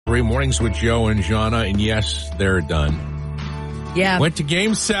107.3 Mornings with Joe and Jahna, and yes, they're done. Yeah. Went to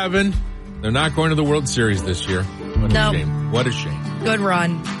Game 7. They're not going to the World Series this year. What a shame. What a shame. Good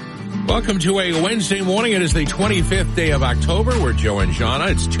run. Welcome to a Wednesday morning. It is the 25th day of October. We're Joe and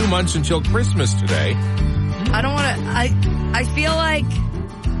Jahna. It's 2 months until Christmas today. I don't want to... I feel like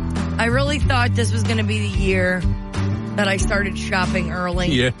I really thought this was going to be the year that I started shopping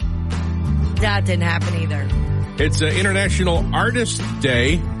early. Yeah. That didn't happen either. It's International Artist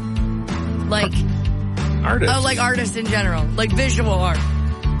Day. Like... Artists. Oh, like artists in general. Like visual art.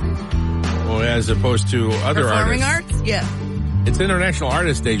 Well, as opposed to other Performing artists. arts? Yeah. It's International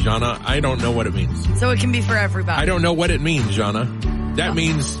Artist Day, Jahna. I don't know what it means. So it can be for everybody. I don't know what it means, Jahna. That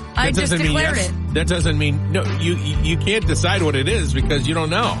means... I just declared it. That doesn't mean... No, you can't decide what it is because you don't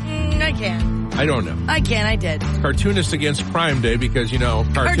know. I can. I don't know. I can. I did. It's Cartoonists Against Crime Day because,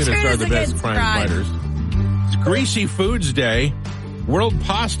 cartoonists are the best crime fighters. It's Greasy Foods Day, World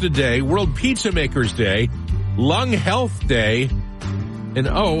Pasta Day, World Pizza Makers Day, Lung Health Day, and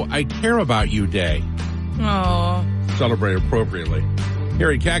I Care About You Day. Oh. Celebrate appropriately. Here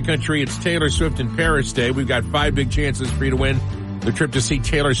at Cat Country, it's Taylor Swift in Paris Day. We've got 5 big chances for you to win the trip to see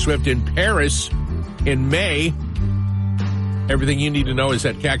Taylor Swift in Paris in May. Everything you need to know is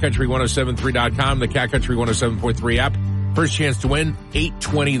at catcountry1073.com, the Cat Country 107.3 app. First chance to win,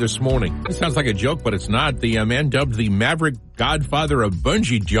 8:20 this morning. It sounds like a joke, but it's not. The man dubbed the Maverick Godfather of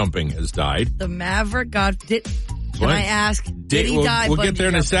bungee jumping has died. The Maverick Can I ask, did he die? We'll get there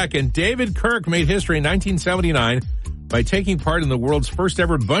in a second. David Kirk made history in 1979 by taking part in the world's first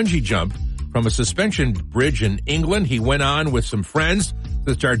ever bungee jump from a suspension bridge in England. He went on with some friends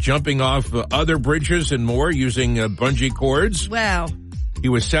to start jumping off other bridges and more using bungee cords. Wow. He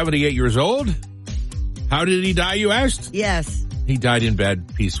was 78 years old. How did he die, you asked? Yes. He died in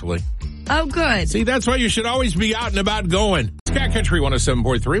bed peacefully. Oh, good. See, that's why you should always be out and about going. It's Cat Country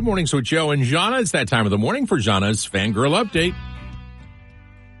 107.3 Mornings with Joe and Jahna. It's that time of the morning for Jahna's Fangirl Update.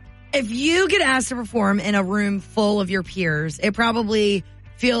 If you get asked to perform in a room full of your peers, it probably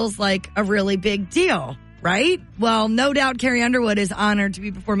feels like a really big deal, right? Well, no doubt Carrie Underwood is honored to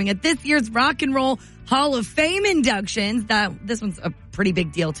be performing at this year's Rock and Roll Hall of Fame inductions. This one's a pretty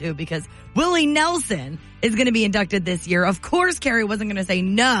big deal, too, because Willie Nelson is going to be inducted this year. Of course, Carrie wasn't going to say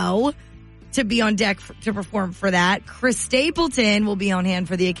no to be on deck to perform for that. Chris Stapleton will be on hand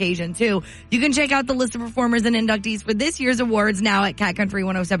for the occasion, too. You can check out the list of performers and inductees for this year's awards now at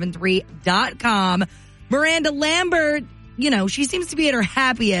catcountry1073.com. Miranda Lambert, she seems to be at her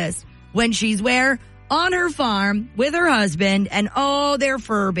happiest when she's where? On her farm with her husband and all their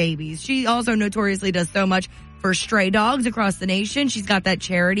fur babies. She also notoriously does so much for stray dogs across the nation. She's got that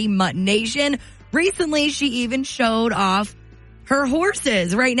charity, Mutt Nation. Recently, she even showed off her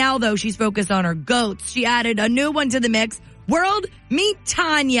horses. Right now, though, she's focused on her goats. She added a new one to the mix. World Meet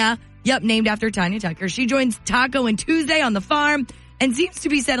Tanya. Yep, named after Tanya Tucker. She joins Taco and Tuesday on the farm and seems to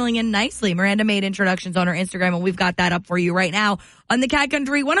be settling in nicely. Miranda made introductions on her Instagram, and we've got that up for you right now on the Cat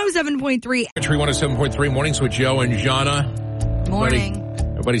Country 107.3. Country 107.3 Mornings with Joe and Jahna. Morning.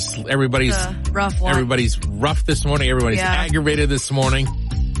 Everybody's rough one. Everybody's rough this morning. Everybody's aggravated this morning.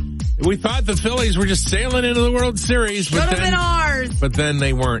 We thought the Phillies were just sailing into the World Series. Should have been ours. But then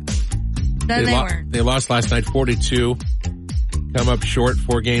they weren't. They weren't. They lost last night 4-2. Come up short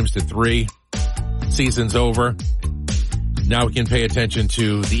 4-3. Season's over. Now we can pay attention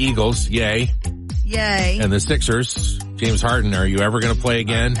to the Eagles. Yay. And the Sixers. James Harden, are you ever going to play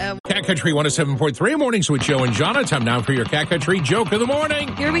again? Cat Country 107.3 Mornings with Joe and Jahna. Time now for your Cat Country Joke of the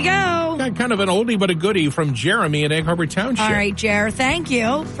Morning. Here we go. Got kind of an oldie but a goodie from Jeremy in Egg Harbor Township. All right, Jer, thank you.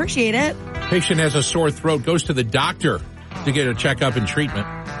 Appreciate it. Patient has a sore throat, goes to the doctor to get a checkup and treatment.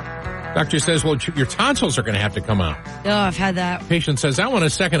 Doctor says, well, your tonsils are going to have to come out. Oh, I've had that. Patient says, I want a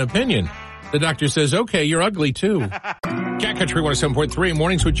second opinion. The doctor says, okay, you're ugly too. Cat Country 107.3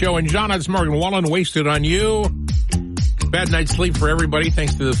 Mornings with Joe and Jahna. It's Morgan Wallen, wasted on you. Bad night's sleep for everybody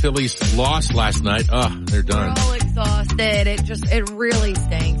thanks to the Phillies' loss last night. They're done. We're all exhausted. It really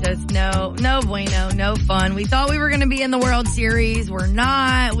stinks. It's no bueno, no fun. We thought we were going to be in the World Series. We're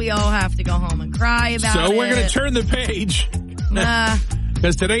not. We all have to go home and cry about it. So we're going to turn the page.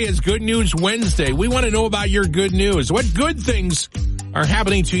 Because today is Good News Wednesday. We want to know about your good news. What good things are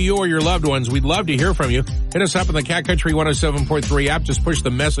happening to you or your loved ones? We'd love to hear from you. Hit us up on the Cat Country 107.3 app. Just push the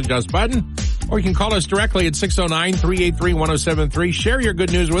message us button. Or you can call us directly at 609-383-1073. Share your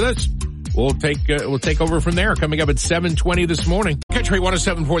good news with us. We'll take over from there. Coming up at 7:20 this morning. Country Country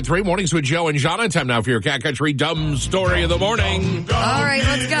 107.3, Mornings with Joe and Jahna. Time now for your Cat Country Dumb Story of the Morning. All right,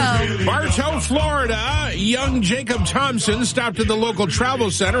 let's go. Bartow, Florida. Young Jacob Thompson stopped at the local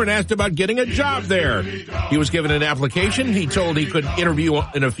travel center and asked about getting a job there. He was given an application. He told he could interview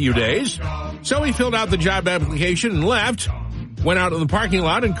in a few days. So he filled out the job application and left. Went out in the parking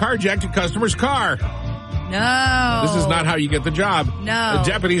lot and carjacked a customer's car. No. This is not how you get the job. No. The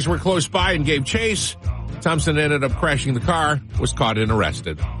deputies were close by and gave chase. Thompson ended up crashing the car, was caught and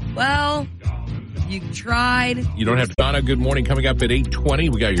arrested. Well, you tried. You don't have to. Donna, good morning. Coming up at 8:20,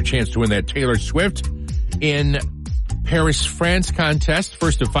 we got your chance to win that Taylor Swift in Paris, France contest.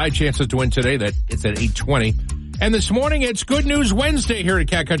 First of 5 chances to win today. It's at 8:20. And this morning, it's Good News Wednesday here at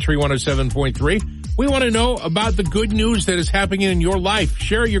Cat Country 107.3. We want to know about the good news that is happening in your life.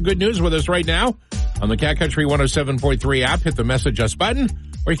 Share your good news with us right now on the Cat Country 107.3 app. Hit the Message Us button.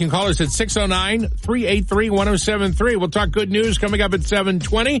 Or you can call us at 609-383-1073. We'll talk good news coming up at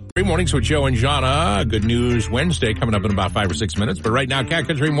 7:20. Mornings with Joe and Jahna. Good News Wednesday coming up in about 5 or 6 minutes. But right now, Cat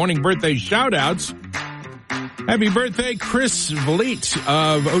Country morning birthday shout-outs. Happy birthday, Chris Vliet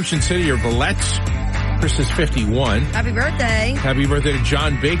of Ocean City, or Villette. Chris is 51. Happy birthday. Happy birthday to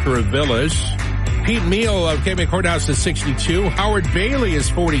John Baker of Villas. Pete Meal of Cape May Courthouse is 62. Howard Bailey is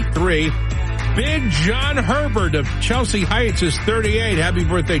 43. Big John Herbert of Chelsea Heights is 38. Happy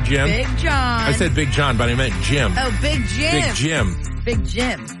birthday, Jim. Big John. I said Big John, but I meant Jim. Oh, Big Jim. Big Jim. Big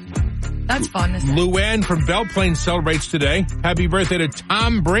Jim. That's fun to say. Luann from Belle Plaine celebrates today. Happy birthday to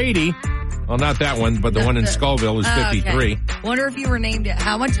Tom Brady. Well, not that one, but the one in Skullville is 53. Okay. Wonder if you were named it.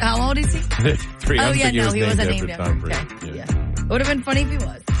 How old is he? 53. Oh, yeah, no, he wasn't named after Tom Brady. Okay. Yeah. Would have been funny if he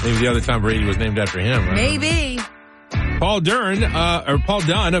was. Maybe the other Tom Brady was named after him. Right? Maybe. Paul Dunn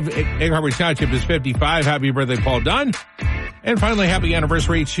of Egg Harbor Township is 55. Happy birthday, Paul Dunn. And finally, happy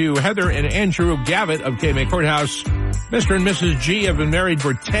anniversary to Heather and Andrew Gavitt of Cape May Courthouse. Mr. and Mrs. G have been married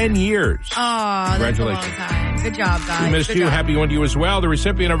for 10 years. Oh, Congratulations. That's a long time. Good job, guys. We missed you. Job. Happy one to you as well. The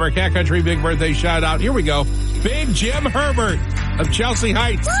recipient of our Cat Country Big Birthday shout out. Here we go. Big Jim Herbert of Chelsea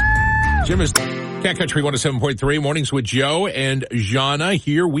Heights. Woo! Jim is Cat Country 107.3, Mornings with Joe and Jahna.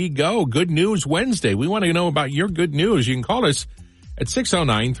 Here we go. Good News Wednesday. We want to know about your good news. You can call us at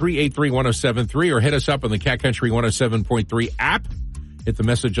 609-383-1073 or hit us up on the Cat Country 107.3 app. Hit the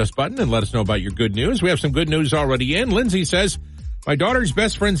Message Us button and let us know about your good news. We have some good news already in. Lindsay says, my daughter's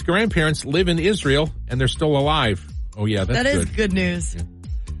best friend's grandparents live in Israel and they're still alive. Oh, yeah, that's good. That is good news.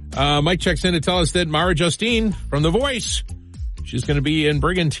 Yeah. Mike checks in to tell us that Mara Justine from The Voice, she's going to be in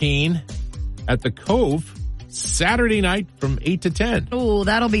Brigantine at the Cove Saturday night from 8 to 10. Oh,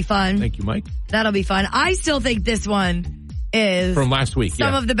 that'll be fun. Thank you, Mike. That'll be fun. I still think this one is from last week.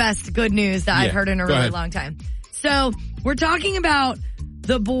 Some of the best good news that I've heard in a really long time. So we're talking about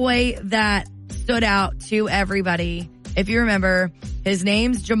the boy that stood out to everybody. If you remember, his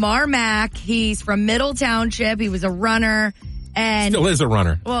name's Jamar Mack. He's from Middle Township. He was a runner. And still is a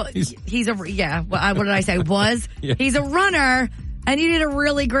runner. Well, he's what did I say? Was. Yeah. He's a runner. And he did a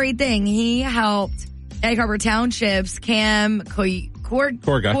really great thing. He helped Egg Harbor Township's Cam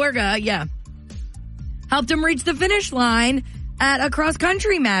Corga, helped him reach the finish line at a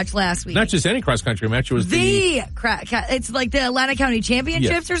cross-country match last week. Not just any cross-country match. It was it's like the Atlanta County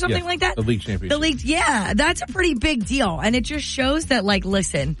Championships or something like that? The league championship. Yeah, that's a pretty big deal. And it just shows that, like,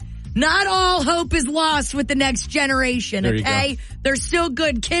 listen, not all hope is lost with the next generation, okay? There's still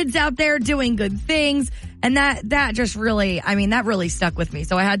good kids out there doing good things. And that just really, that really stuck with me.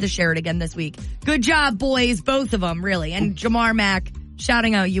 So I had to share it again this week. Good job, boys, both of them, really. And Jamar Mack,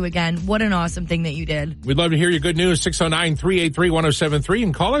 shouting out you again. What an awesome thing that you did. We'd love to hear your good news. 609-383-1073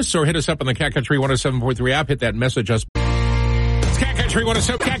 and call us or hit us up on the Cat Country 107.3 app. Hit that Message Us. It's Cat Country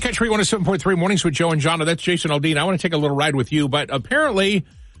 107.3 Mornings with Joe and Jahna. That's Jason Aldean. I want to take a little ride with you, but apparently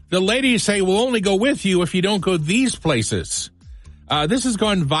the ladies say we'll only go with you if you don't go these places. This has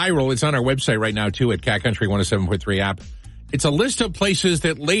gone viral. It's on our website right now, too, at Cat Country 107.3 app. It's a list of places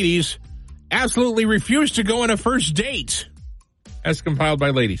that ladies absolutely refuse to go on a first date, as compiled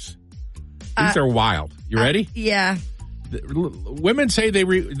by ladies. These are wild. You ready? Yeah. Women say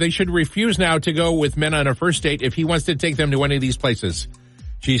they should refuse now to go with men on a first date if he wants to take them to any of these places.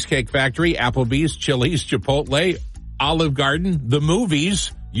 Cheesecake Factory, Applebee's, Chili's, Chipotle, Olive Garden, the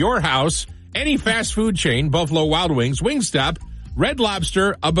movies, your house, any fast food chain, Buffalo Wild Wings, Wingstop, Red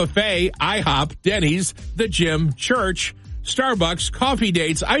Lobster, a buffet, IHOP, Denny's, the gym, church, Starbucks, coffee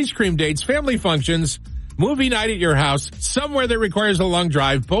dates, ice cream dates, family functions, movie night at your house, somewhere that requires a long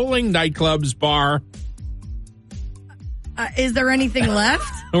drive, bowling, nightclubs, bar. Is there anything left?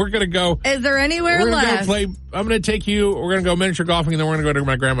 We're going to go. Is there anywhere left? I'm going to take you. We're going to go miniature golfing and then we're going to go to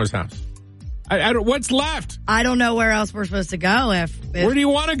my grandma's house. I don't. What's left? I don't know where else we're supposed to go. If Where do you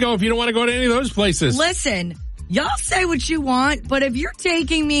want to go if you don't want to go to any of those places? Listen, y'all say what you want, but if you're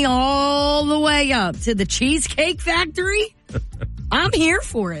taking me all the way up to the Cheesecake Factory, I'm here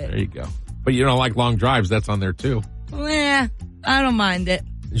for it. There you go. But you don't like long drives. That's on there, too. I don't mind it.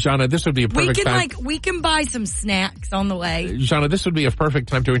 Jahna, this would be a perfect time. We can buy some snacks on the way. Jahna, this would be a perfect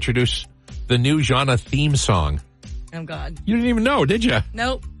time to introduce the new Jahna theme song. Oh, God. You didn't even know, did you?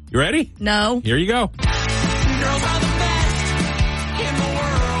 Nope. You ready? No. Here you go. Girls are the best in the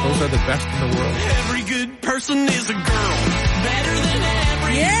world. Those are the best in the world. Every good person is a girl. Better than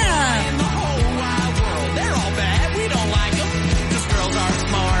every Yeah. in the whole wide world. They're all bad. We don't like them. 'Cause girls are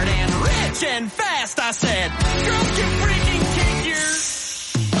smart and rich and fast. I said, girls can freaking kick your.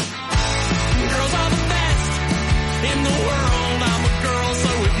 Girls are the best in the world. I'm a girl, so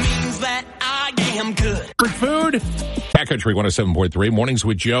it means that I am good. Food. Cat Country 107.3, Mornings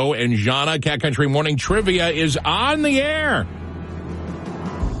with Joe and Jahna. Cat Country Morning Trivia is on the air.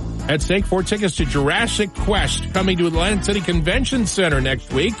 At stake, 4 tickets to Jurassic Quest coming to Atlantic City Convention Center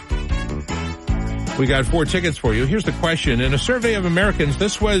next week. We got 4 tickets for you. Here's the question. In a survey of Americans,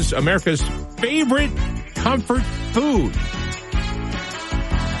 this was America's favorite comfort food.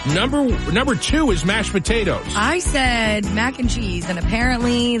 Number 2 is mashed potatoes. I said mac and cheese, and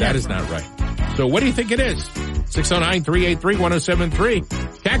apparently That is not right. So what do you think it is? 609-383-1073.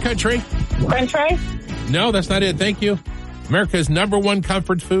 Cat Country. French fries? No, that's not it. Thank you. America's number 1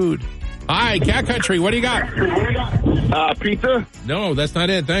 comfort food. Hi, Cat Country. What do you got? Pizza? No, that's not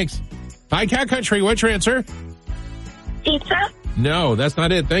it. Thanks. Hi, Cat Country. What's your answer? Pizza? No, that's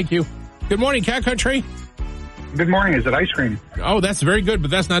not it. Thank you. Good morning, Cat Country. Good morning. Is it ice cream? Oh, that's very good, but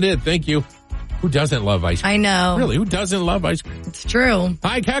that's not it. Thank you. Who doesn't love ice cream? I know. Really, who doesn't love ice cream? It's true.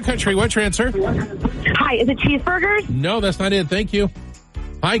 Hi, Cat Country. What's your answer? Hi, is it cheeseburgers? No, that's not it. Thank you.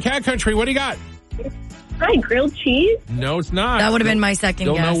 Hi, Cat Country. What do you got? Hi, grilled cheese? No, it's not. That would have been my second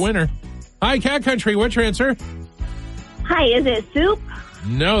Still guess. no winner. Hi, Cat Country. What's your answer? Hi, is it soup?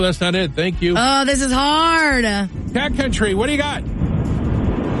 No, that's not it. Thank you. Oh, this is hard. Cat Country. What do you got?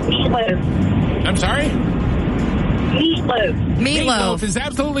 Meatloaf. I'm sorry? Meatloaf. Meatloaf. is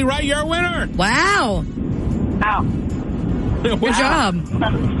absolutely right. You're a winner. Wow. Ow. Good job.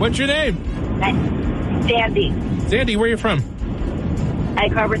 What's your name? Sandy. Sandy, where are you from?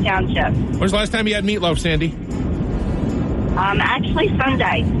 Carver Township. When's the last time you had meatloaf, Sandy? Actually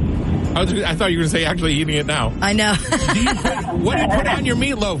Sunday. I thought you were going to say actually eating it now. I know. What do you put on your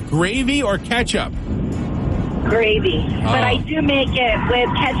meatloaf? Gravy or ketchup? Gravy. But I do make it with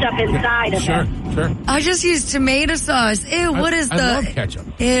ketchup inside of it. Sure. I just used tomato sauce. Ew, what is I love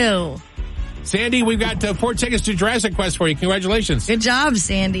ketchup. Ew. Sandy, we've got 4 tickets to Jurassic Quest for you. Congratulations. Good job,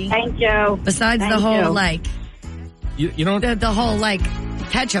 Sandy. Thank you. Besides Thank the whole, you. You don't... the whole,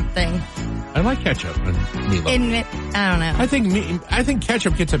 ketchup thing. I like ketchup and meatloaf. I don't know. I think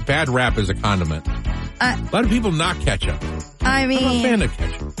ketchup gets a bad rap as a condiment. A lot of people knock ketchup. I mean... I'm a fan of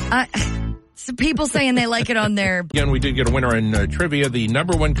ketchup. So people saying they like it on their... Again, we did get a winner in trivia. The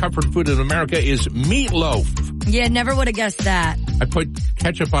number 1 comfort food in America is meatloaf. Yeah, never would have guessed that. I put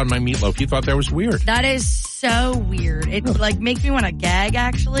ketchup on my meatloaf. You thought that was weird. That is so weird. It makes me want to gag,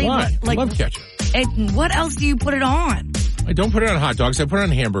 actually. Why? I love ketchup. What else do you put it on? I don't put it on hot dogs. I put it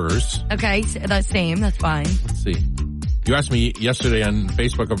on hamburgers. Okay, that's same. That's fine. Let's see. You asked me yesterday on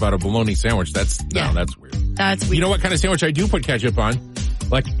Facebook about a bologna sandwich. That's weird. That's weird. You know what kind of sandwich I do put ketchup on?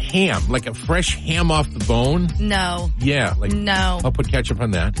 Like ham, like a fresh ham off the bone. No. Yeah. No. I'll put ketchup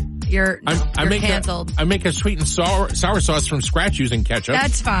on that. You're canceled. I make a sweet and sour sauce from scratch using ketchup.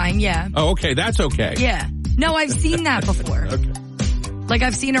 That's fine, yeah. Oh, okay. That's okay. Yeah. No, I've seen that before. Okay.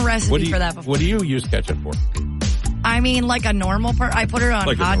 I've seen a recipe for that before. What do you use ketchup for? I mean, like a normal I put it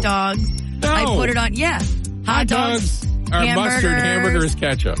on hot dogs. No. I put it on, hot dogs. Or mustard, hamburgers,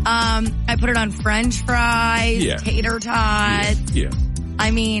 ketchup. I put it on French fries, tater tots. Yeah.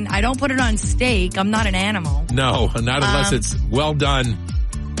 I mean, I don't put it on steak. I'm not an animal. No, not unless it's well done,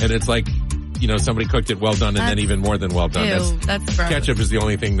 and it's like, somebody cooked it well done, and then even more than well done. Ew, that's gross. Ketchup is the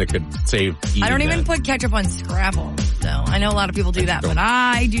only thing that could save eating I don't even that. put ketchup on Scrabble. So I know a lot of people do that, but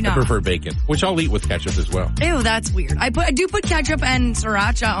I do not. I prefer bacon, which I'll eat with ketchup as well. Ew, that's weird. I do put ketchup and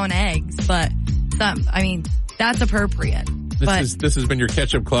sriracha on eggs, but that's appropriate. This has been your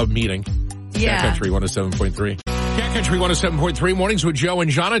Ketchup Club meeting. Yeah. Cat Country 107.3. Cat Country 107.3, Mornings with Joe and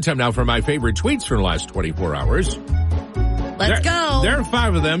Jahna. Time now for my favorite tweets for the last 24 hours. Let's go. There are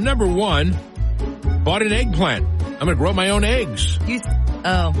 5 of them. Number 1, bought an eggplant. I'm going to grow my own eggs.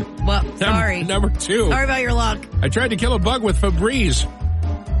 Sorry. Number 2. Sorry about your luck. I tried to kill a bug with Febreze,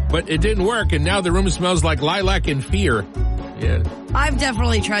 but it didn't work, and now the room smells like lilac and fear. Yeah. I've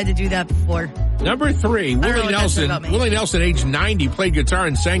definitely tried to do that before. Number 3, know Willie what that says Nelson. about me. Willie Nelson, age 90, played guitar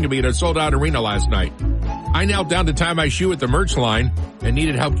and sang to me at a sold-out arena last night. I knelt down to tie my shoe at the merch line and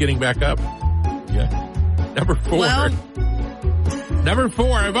needed help getting back up. Yeah. Number 4. Well, Number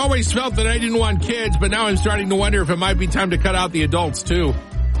 4, I've always felt that I didn't want kids, but now I'm starting to wonder if it might be time to cut out the adults, too.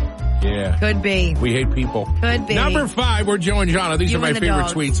 Yeah. could be. We hate people. Could be. Number 5, we're Joe and Jahna. These You are my and the favorite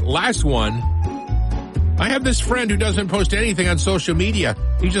dogs. tweets. Last one. I have this friend who doesn't post anything on social media.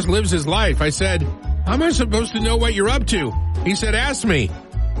 He just lives his life. I said, how am I supposed to know what you're up to? He said, ask me.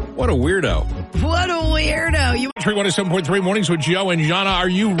 What a weirdo. What a weirdo. You 107.3 Mornings with Joe and Jahna. Are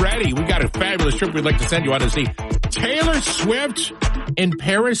you ready? We got a fabulous trip we'd like to send you on to see Taylor Swift in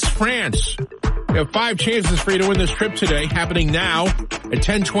Paris, France. We have 5 chances for you to win this trip today, happening now at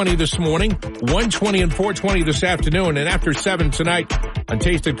 10:20 this morning, 1:20 and 4:20 this afternoon, and after 7 tonight on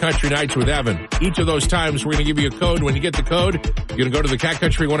Tasted Country Nights with Evan. Each of those times, we're going to give you a code. When you get the code, you're going to go to the Cat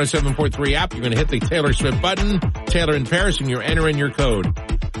Country 107.3 app. You're going to hit the Taylor Swift button, Taylor in Paris, and you're entering your code.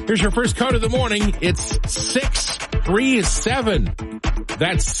 Here's your first code of the morning. It's 637.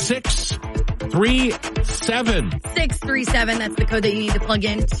 That's 637. 637. That's the code that you need to plug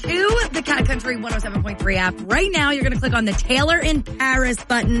in to the Cat Country 107.3 app. Right now, you're going to click on the Taylor in Paris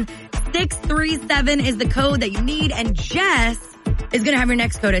button. 637 is the code that you need, and Jess is going to have your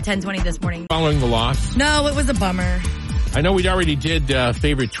next code at 10:20 this morning. Following the loss. No, it was a bummer. I know we already did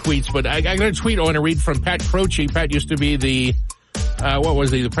favorite tweets, but I got a tweet I want to read from Pat Croce. Pat used to be the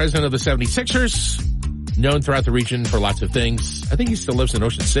president of the 76ers, known throughout the region for lots of things. I think he still lives in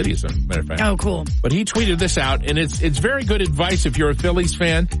Ocean City, as a matter of fact. Oh, cool. But he tweeted this out, and it's very good advice if you're a Phillies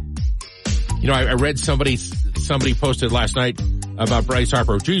fan. You know, I read somebody posted last night about Bryce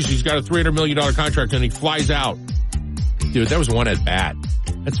Harper. Geez, he's got a $300 million contract, and he flies out. Dude, that was one at bat.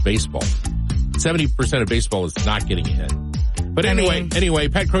 That's baseball. 70% of baseball is not getting a hit. But anyway,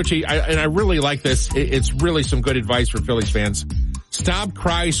 Pat Croce, I really like this. It's really some good advice for Phillies fans. Stop,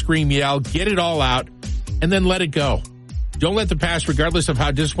 cry, scream, yell, get it all out, and then let it go. Don't let the past, regardless of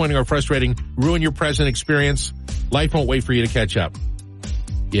how disappointing or frustrating, ruin your present experience. Life won't wait for you to catch up.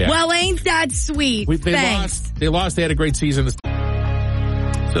 Yeah. Well, ain't that sweet? Thanks. They lost. They had a great season.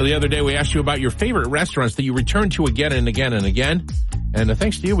 So the other day we asked you about your favorite restaurants that you return to again and again and again. And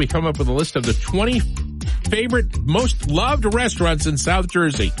thanks to you, we come up with a list of the 20 favorite, most loved restaurants in South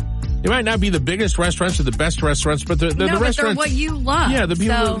Jersey. They might not be the biggest restaurants or the best restaurants, but they're the restaurants. They're what you love. Yeah, the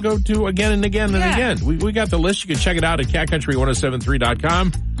people that go to again and again and again. We got the list. You can check it out at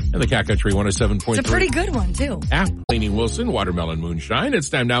catcountry1073.com and the Cat Country 107.3. It's a pretty good one, too. App Lainey Wilson, Watermelon Moonshine. It's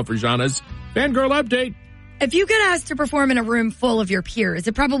time now for Jahna's Fangirl Update. If you get asked to perform in a room full of your peers,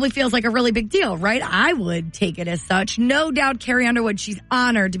 it probably feels like a really big deal, right? I would take it as such. No doubt Carrie Underwood, she's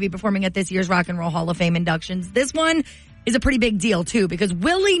honored to be performing at this year's Rock and Roll Hall of Fame inductions. This one is a pretty big deal, too, because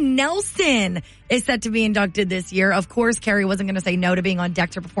Willie Nelson is set to be inducted this year. Of course, Carrie wasn't going to say no to being on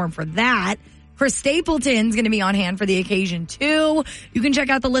deck to perform for that. Chris Stapleton's going to be on hand for the occasion, too. You can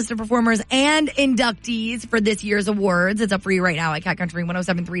check out the list of performers and inductees for this year's awards. It's up for you right now at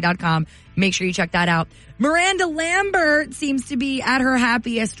catcountry1073.com. Make sure you check that out. Miranda Lambert seems to be at her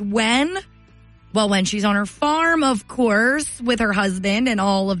happiest when she's on her farm, of course, with her husband and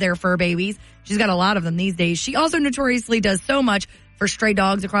all of their fur babies. She's got a lot of them these days. She also notoriously does so much for stray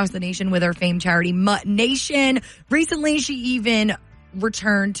dogs across the nation with her famed charity, Mutt Nation. Recently, she even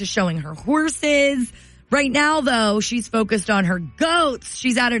returned to showing her horses. Right now, though, she's focused on her goats.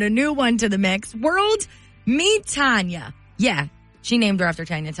 She's added a new one to the mix. World Meet Tanya. Yeah, she named her after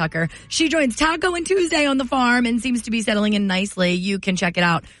Tanya Tucker. She joins Taco and Tuesday on the farm and seems to be settling in nicely. You can check it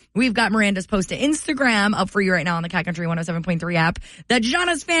out. We've got Miranda's post to Instagram up for you right now on the Cat Country 107.3 app. The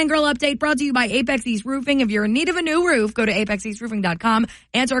Jahna's Fangirl Update brought to you by Apex East Roofing. If you're in need of a new roof, go to apexeastroofing.com,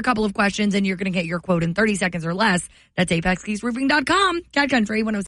 answer a couple of questions, and you're going to get your quote in 30 seconds or less. That's apexeastroofing.com. Cat Country 107.